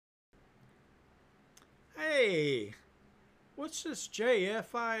Hey, what's this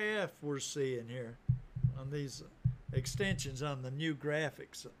JFIF we're seeing here on these extensions on the new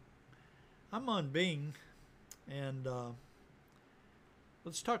graphics? I'm on Bing, and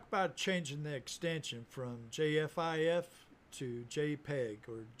let's talk about changing the extension from JFIF to JPEG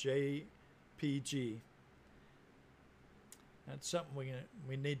or JPG. That's something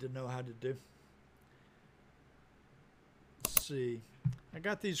we need to know how to do. Let's see. I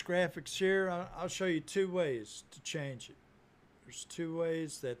got these graphics here. I'll show you two ways to change it. There's two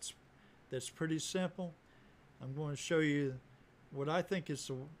ways that's pretty simple. I'm going to show you what I think is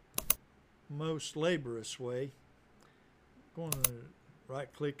the most laborious way. I'm going to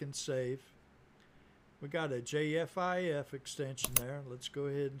right click and save. We got a JFIF extension there. Let's go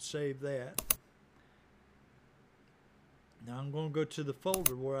ahead and save that. Now I'm going to go to the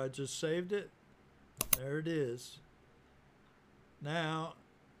folder where I just saved it. There it is. Now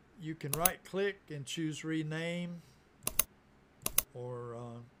you can right click and choose rename, or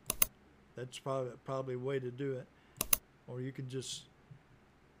that's probably a way to do it. Or you can just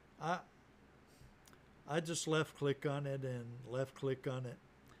I just left click on it and left click on it.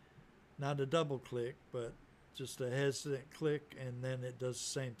 Not a double click, but just a hesitant click, and then it does the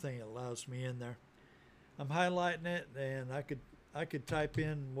same thing. It allows me in there. I'm highlighting it, and I could type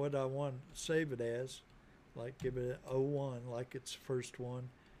in what I want to save it as, like give it an 01 like it's first one,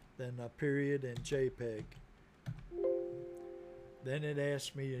 then a period and JPEG. Then it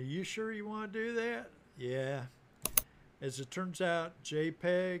asks me, are you sure you want to do that? Yeah. As it turns out,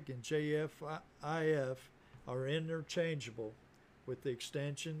 JPEG and JFIF are interchangeable with the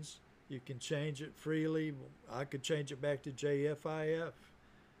extensions. You can change it freely. I could change it back to JFIF,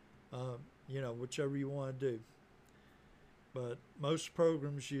 whichever you want to do. But most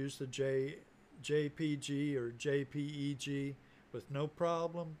programs use the JPG or JPEG with no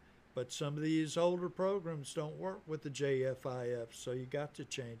problem. But some of these older programs don't work with the JFIF, so you got to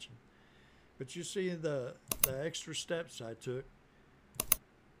change them. But you see the extra steps I took.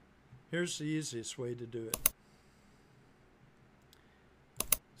 Here's the easiest way to do it.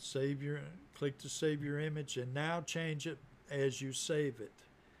 Click to save your image, and now change it as you save it.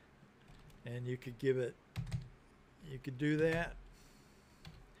 And you could do that,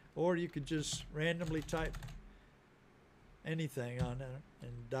 or you could just randomly type anything on there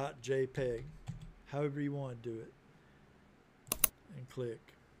and .jpeg, however you want to do it, and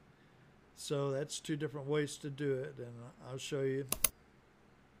click. So that's two different ways to do it, and I'll show you.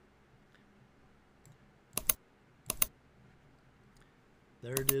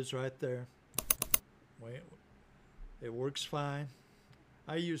 There it is right there. Wait, it works fine.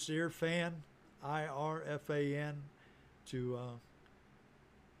 I use IRFAN, IRFAN, to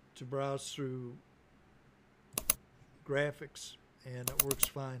browse through graphics, and it works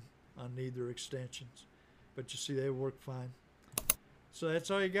fine on neither extensions. But you see, they work fine. So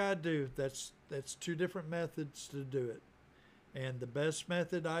that's all you gotta do. That's two different methods to do it. And the best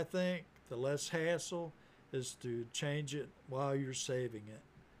method, I think, the less hassle, is to change it while you're saving it.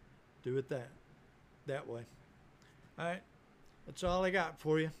 Do it that way. All right, that's all I got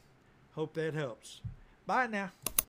for you. Hope that helps. Bye now.